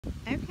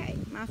Okay,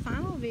 my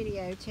final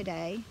video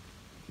today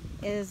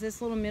is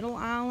this little middle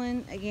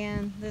island.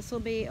 Again, this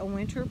will be a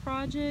winter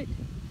project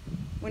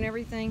when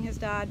everything has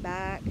died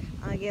back.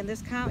 Again,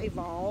 this kind of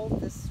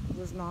evolved. This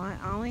was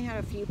not, I only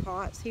had a few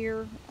pots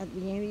here at the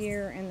beginning of the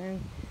year, and then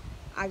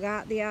I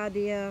got the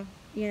idea,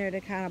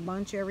 to kind of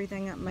bunch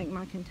everything up and make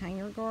my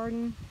container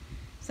garden.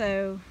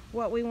 So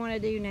what we want to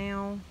do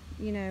now,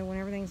 when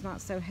everything's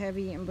not so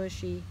heavy and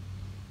bushy,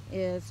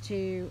 is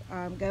to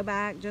go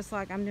back just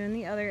like I'm doing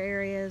the other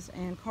areas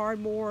and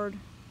cardboard,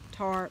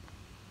 tarp,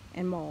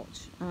 and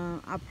mulch.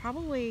 I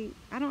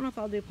don't know if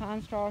I'll do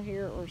pine straw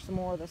here or some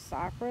more of the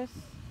cypress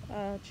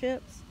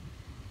chips.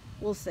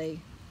 We'll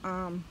see.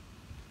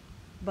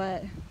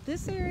 But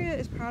this area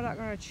is probably not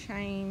going to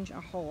change a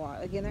whole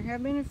lot. Again, there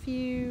have been a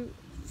few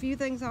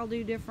things I'll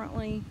do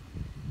differently.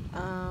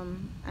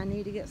 I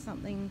need to get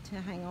something to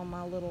hang on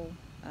my little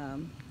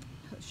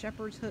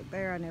shepherd's hook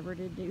there. I never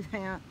did do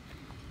that.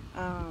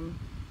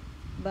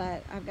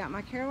 But I've got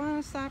my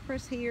Carolina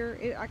cypress here.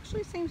 It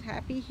actually seems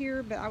happy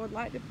here, but I would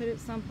like to put it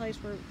someplace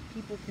where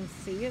people can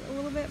see it a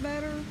little bit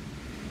better.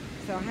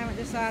 So I haven't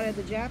decided.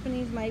 The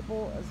Japanese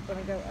maple is going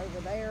to go over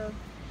there.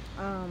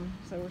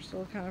 So we're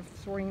still kind of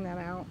sorting that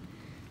out.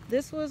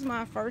 This was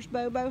my first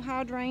Bobo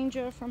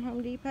hydrangea from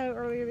Home Depot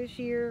earlier this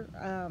year.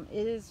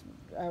 It is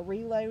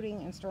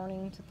reloading and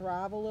starting to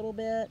thrive a little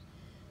bit.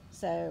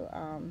 So,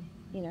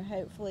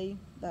 hopefully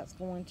that's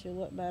going to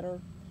look better.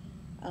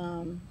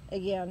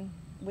 Again,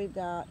 we've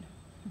got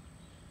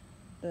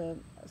a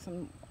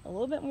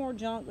little bit more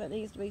junk that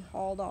needs to be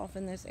hauled off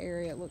in this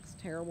area. It looks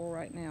terrible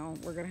right now.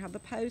 We're going to have the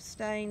post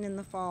stained in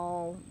the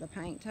fall, the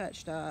paint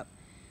touched up,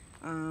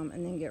 and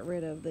then get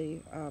rid of the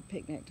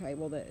picnic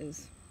table that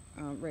is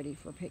ready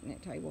for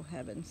picnic table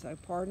heaven. So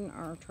pardon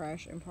our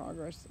trash in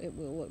progress. It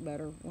will look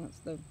better once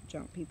the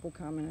junk people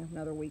come in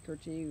another week or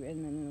two,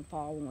 and then in the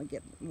fall when we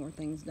get more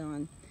things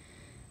done.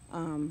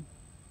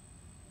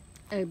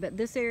 But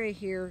this area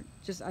here,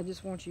 I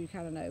just want you to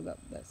kind of know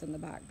that's in the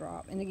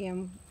backdrop. And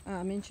again,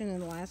 I mentioned in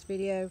the last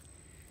video,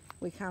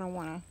 we kind of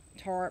want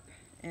to tarp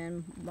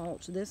and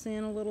mulch this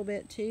in a little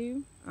bit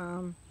too,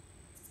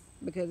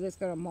 because it's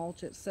going to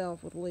mulch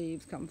itself with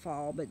leaves come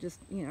fall. But just,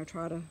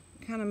 try to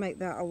kind of make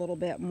that a little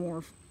bit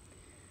more,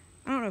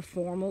 I don't know if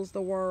formal's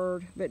the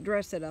word, but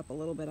dress it up a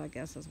little bit, I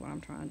guess is what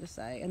I'm trying to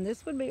say. And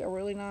this would be a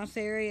really nice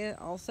area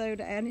also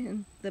to add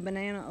in the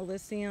banana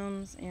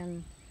alyssums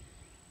and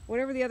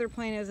whatever the other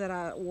plant is that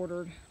I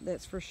ordered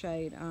that's for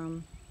shade.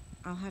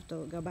 I'll have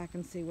to go back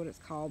and see what it's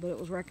called, but it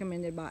was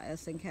recommended by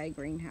S&K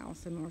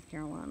Greenhouse in North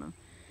Carolina.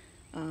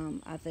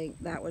 I think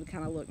that would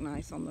kind of look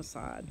nice on the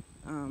side.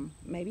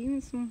 Maybe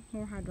even some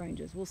more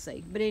hydrangeas. We'll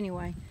see. But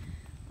anyway,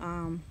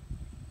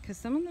 because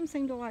some of them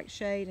seem to like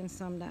shade and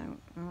some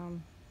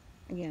don't.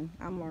 Again,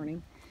 I'm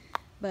learning.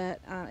 But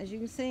as you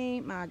can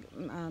see, my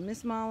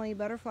Miss Molly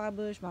butterfly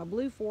bush, my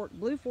Blue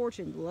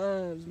Fortune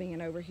loves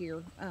being over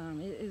here.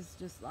 It is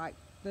just like,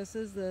 this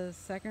is the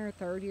second or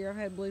third year I've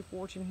had Blue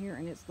Fortune here,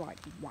 and it's like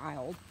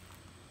wild.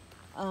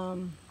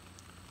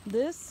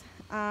 This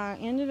I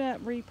ended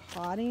up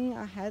repotting.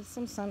 I had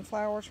some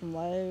sunflowers from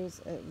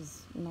Lowe's. It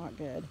was not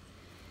good.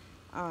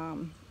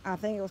 I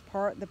think it was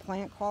the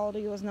plant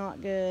quality was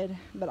not good,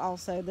 but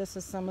also this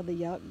is some of the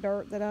yuck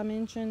dirt that I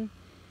mentioned.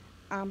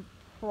 I'm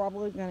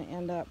probably going to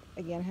end up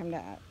again having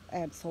to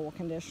add soil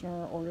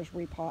conditioner or just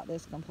repot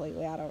this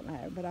completely. I don't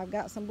know, but I've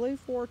got some Blue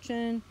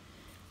Fortune.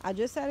 I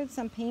just added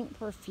some pink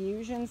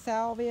Profusion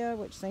salvia,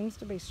 which seems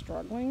to be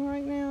struggling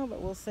right now,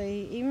 but we'll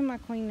see. Even my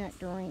Queen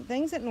Nectarine,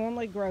 things that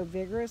normally grow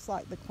vigorous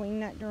like the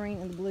Queen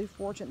Nectarine and the Blue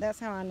Fortune, that's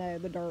how I know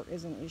the dirt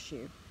is an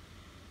issue,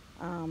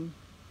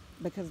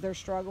 because they're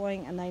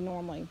struggling and they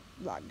normally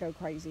like go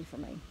crazy for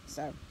me.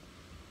 So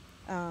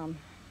yeah,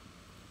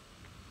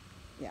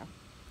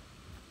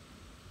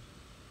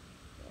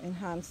 in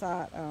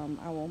hindsight,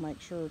 I will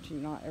make sure to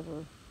not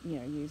ever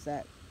use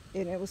that.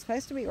 And it was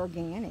supposed to be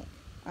organic.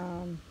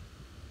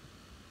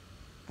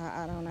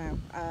 I don't know.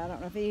 I don't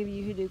know if any of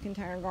you who do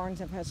container gardens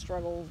have had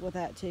struggles with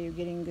that too,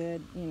 getting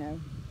good,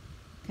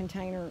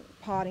 container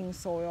potting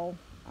soil,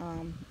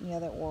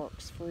 that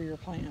works for your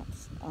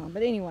plants.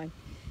 But anyway,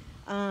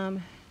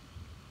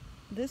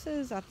 this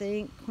is, I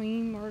think,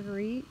 Queen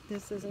Marguerite.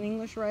 This is an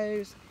English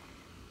rose.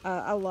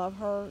 I love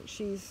her.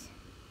 She's,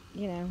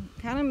 kind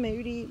of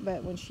moody,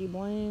 but when she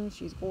blooms,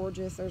 she's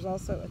gorgeous. There's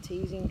also a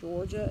Teasing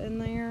Georgia in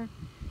there.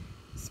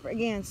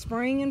 Again,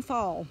 spring and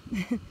fall.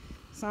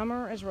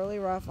 Summer is really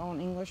rough on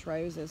English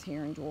roses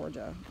here in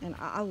Georgia, and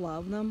I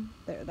love them.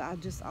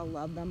 I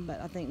love them,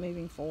 but I think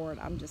moving forward,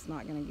 I'm just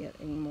not going to get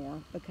any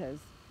more because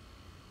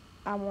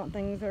I want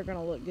things that are going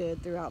to look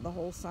good throughout the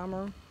whole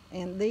summer.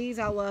 And these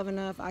I love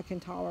enough I can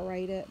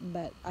tolerate it,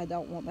 but I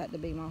don't want that to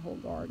be my whole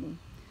garden.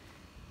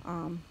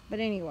 But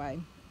anyway,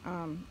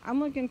 I'm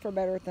looking for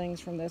better things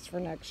from this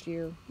for next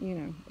year.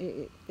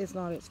 It's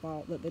not its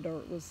fault that the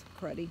dirt was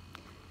cruddy.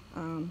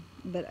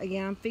 But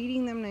again, I'm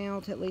feeding them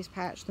now to at least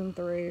patch them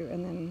through,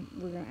 and then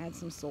we're going to add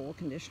some soil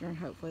conditioner, and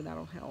hopefully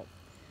that'll help.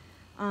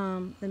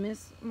 The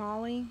Miss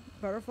Molly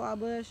butterfly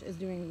bush is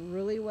doing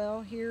really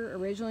well here.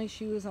 Originally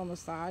she was on the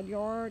side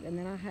yard, and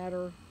then I had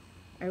her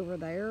over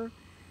there.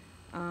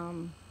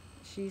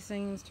 She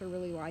seems to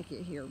really like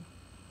it here.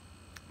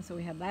 So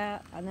we have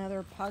that.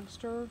 Another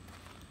Pugster.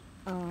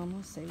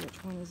 Let's see,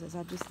 which one is this?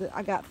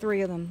 I got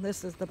 3 of them.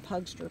 This is the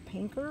Pugster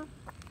Pinker.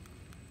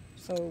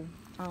 So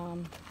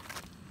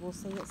we'll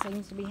see. It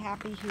seems to be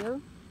happy here.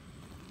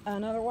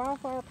 Another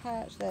wildflower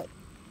patch that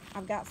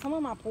I've got some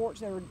on my porch.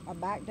 They're a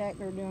back deck.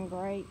 They're doing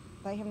great.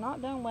 They have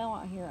not done well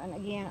out here. And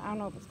again, I don't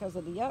know if it's because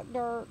of the yuck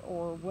dirt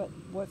or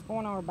what's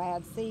going on, or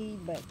bad seed,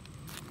 but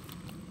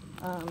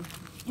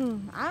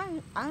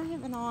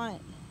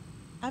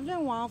I've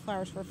done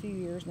wildflowers for a few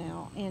years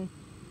now, and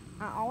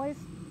I always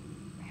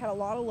had a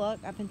lot of luck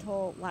up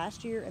until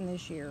last year and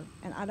this year,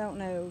 and I don't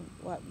know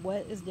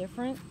what is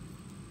different,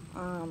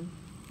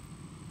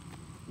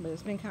 but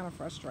it's been kind of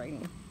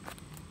frustrating.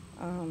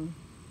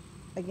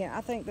 Again,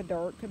 I think the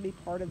dirt could be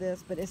part of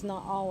this, but it's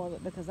not all of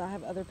it, because I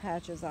have other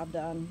patches I've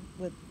done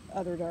with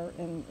other dirt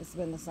and it's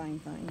been the same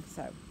thing.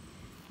 So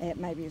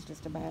maybe it's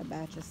just a bad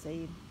batch of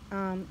seed.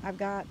 I've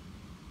got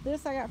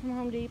this I got from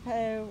Home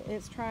Depot.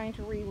 It's trying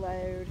to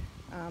reload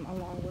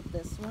along with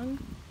this one.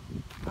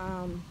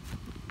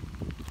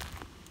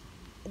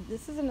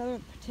 This is another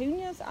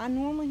petunias. I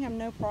normally have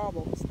no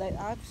problems.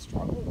 I've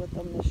struggled with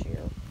them this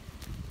year.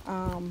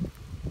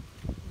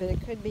 But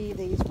it could be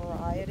these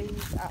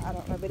varieties. I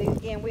don't know. But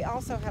again, we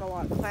also had a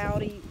lot of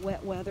cloudy,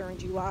 wet weather in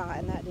July,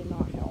 and that did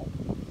not help.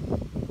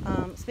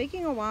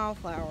 Speaking of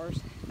wildflowers,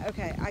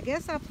 okay, I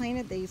guess I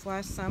planted these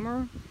last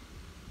summer,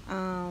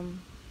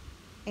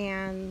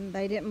 and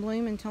they didn't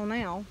bloom until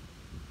now.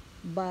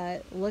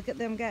 But look at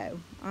them go.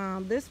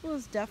 This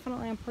was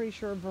definitely, I'm pretty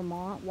sure,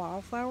 Vermont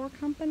Wildflower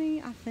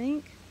Company, I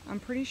think. I'm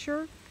pretty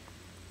sure.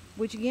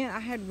 Which again, I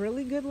had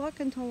really good luck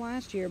until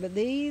last year. But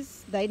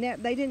these, they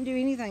didn't do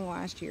anything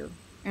last year.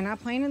 And I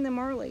planted them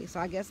early, so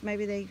I guess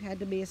maybe they had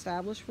to be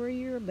established for a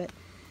year. But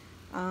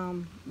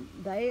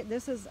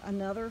this is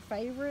another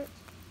favorite.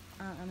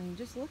 I mean,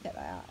 just look at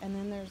that. And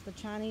then there's the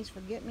Chinese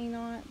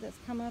forget-me-not that's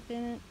come up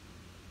in it.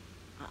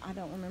 I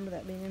don't remember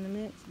that being in the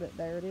mix, but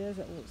there it is.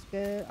 It looks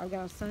good. I've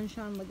got a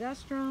Sunshine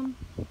Ligustrum.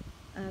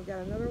 I've got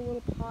another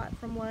little pot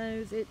from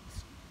Lowe's. It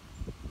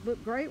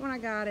looked great when I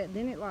got it.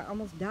 Then it like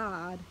almost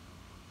died,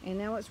 and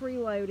now it's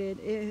reloaded.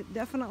 It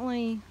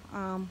definitely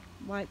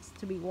likes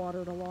to be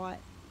watered a lot.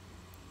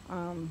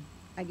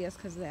 I guess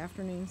because of the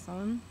afternoon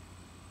sun.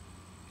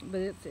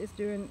 But it's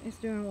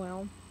doing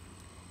well.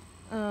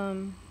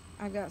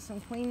 I've got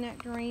some Queen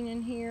Nectarine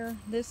in here.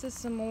 This is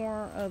some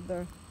more of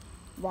the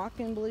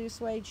Rockin' Blue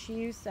Suede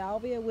Shoe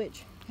Salvia,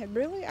 which had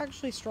really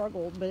actually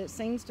struggled, but it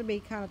seems to be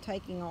kind of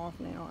taking off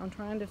now. I'm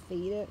trying to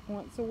feed it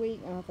once a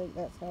week, and I think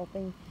that's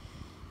helping,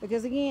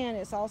 because again,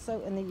 it's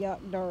also in the yuck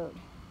dirt.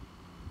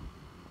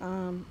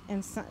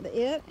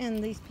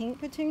 And these pink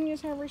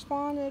petunias have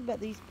responded, but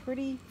these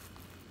pretty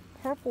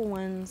purple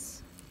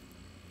ones,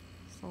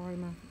 sorry,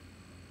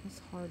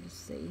 it's hard to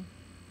see,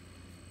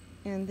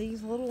 and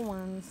these little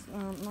ones,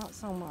 not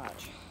so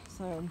much.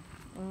 So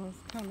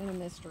it's kind of a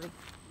mystery.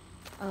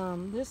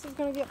 This is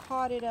going to get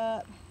potted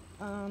up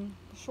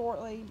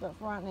shortly, but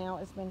for right now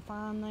it's been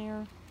fine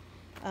there.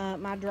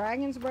 My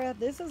Dragon's Breath,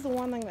 this is the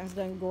one thing that has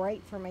done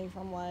great for me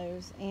from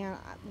Lowe's, and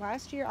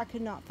last year I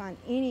could not find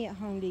any at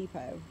Home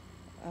Depot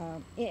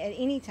at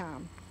any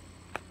time.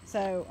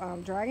 So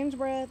Dragon's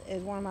Breath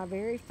is one of my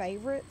very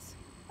favorites.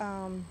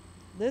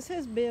 This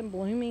has been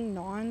blooming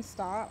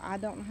non-stop. I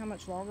don't know how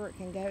much longer it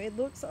can go. It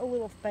looks a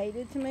little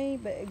faded to me,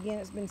 but again,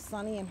 it's been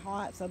sunny and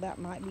hot, so that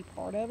might be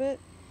part of it.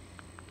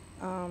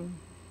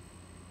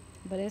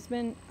 But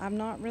I've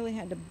not really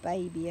had to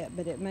baby it,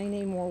 but it may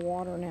need more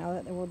water now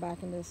that we're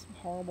back in this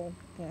horrible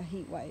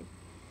heat wave.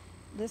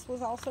 This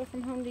was also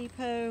from Home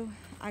Depot.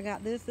 I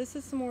got this. This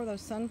is some more of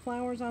those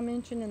sunflowers I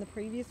mentioned in the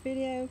previous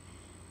video.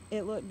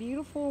 It looked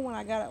beautiful when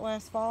I got it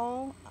last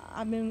fall.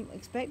 I've been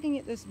expecting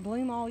it to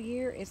bloom all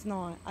year. It's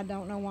not. I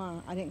don't know why.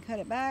 I didn't cut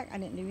it back. I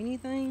didn't do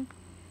anything.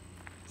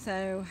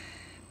 So,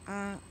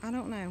 I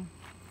don't know.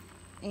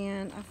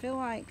 And I feel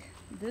like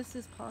this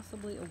is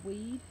possibly a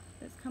weed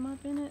that's come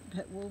up in it,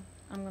 but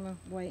I'm gonna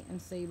wait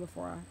and see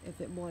if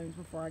it blooms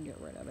before I get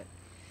rid of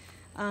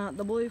it.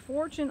 The Blue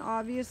Fortune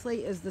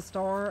obviously is the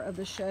star of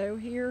the show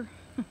here.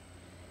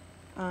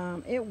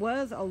 It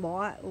was a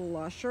lot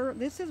lusher.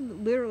 This has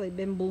literally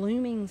been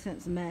blooming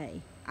since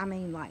May. I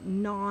mean, like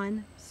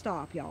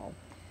non-stop, y'all.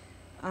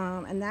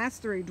 And that's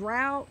through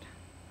drought,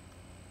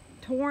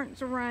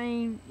 torrents of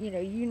rain,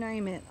 you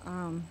name it.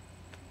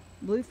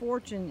 Blue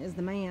Fortune is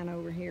the man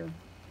over here.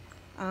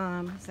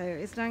 So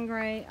it's done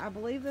great. I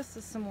believe this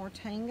is some more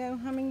Tango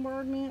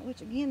Hummingbird Mint,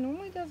 which again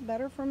normally does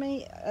better for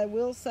me. I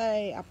will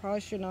say I probably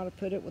should not have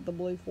put it with the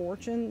Blue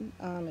Fortune.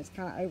 It's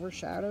kind of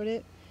overshadowed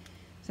it.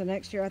 So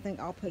next year I think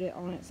I'll put it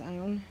on its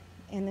own.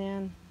 And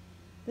then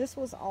this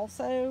was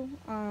also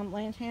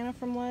Lantana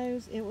from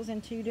Lowe's. It was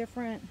in 2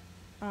 different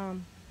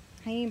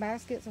hanging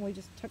baskets, and we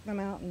just took them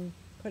out and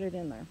put it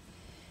in there.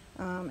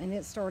 And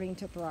it's starting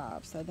to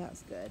thrive, so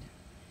that's good.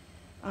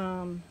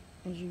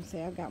 As you can see,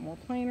 I've got more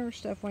planters,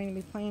 stuff waiting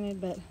to be planted,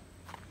 but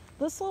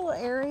this little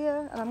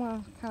area, and I'm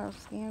going to kind of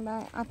scan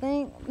back, I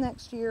think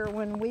next year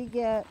when we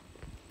get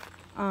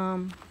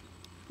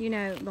You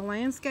know, the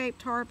landscape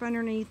tarp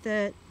underneath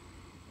it,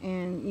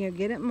 and you know,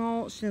 get it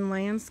mulched and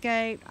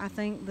landscaped, I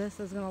think this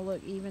is going to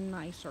look even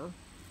nicer.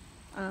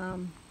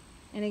 And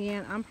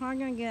again, I'm probably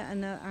going to get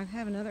another, I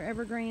have another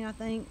evergreen I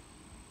think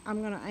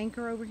I'm going to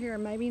anchor over here.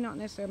 Maybe not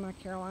necessarily my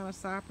Carolina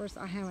cypress.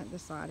 I haven't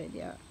decided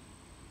yet.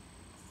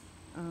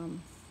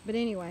 But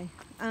anyway,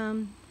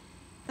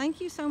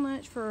 thank you so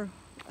much for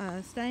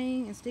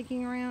staying and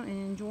sticking around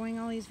and enjoying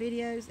all these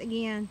videos.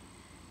 Again,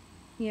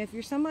 you know, if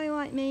you're somebody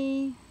like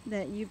me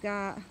that you've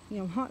got, you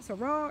know, lots of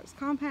rocks,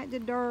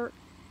 compacted dirt,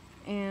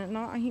 and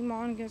not a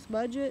humongous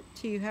budget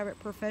to have it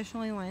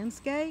professionally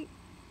landscaped,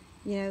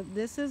 you know,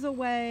 this is a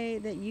way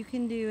that you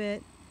can do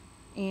it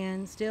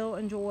and still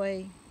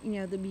enjoy, you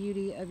know, the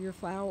beauty of your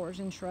flowers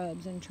and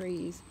shrubs and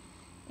trees.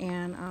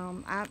 And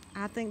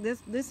I think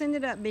this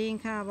ended up being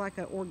kind of like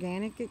an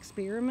organic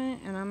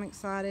experiment, and I'm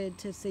excited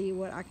to see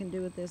what I can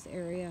do with this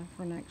area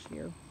for next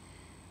year.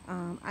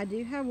 I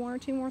do have 1 or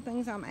 2 more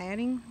things I'm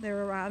adding.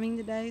 They're arriving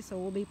today, so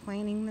we'll be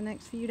planning the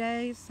next few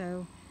days.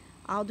 So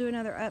I'll do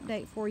another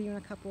update for you in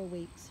a couple of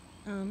weeks.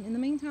 In the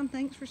meantime,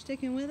 thanks for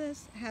sticking with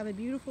us. Have a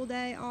beautiful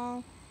day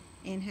all,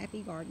 and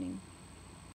happy gardening.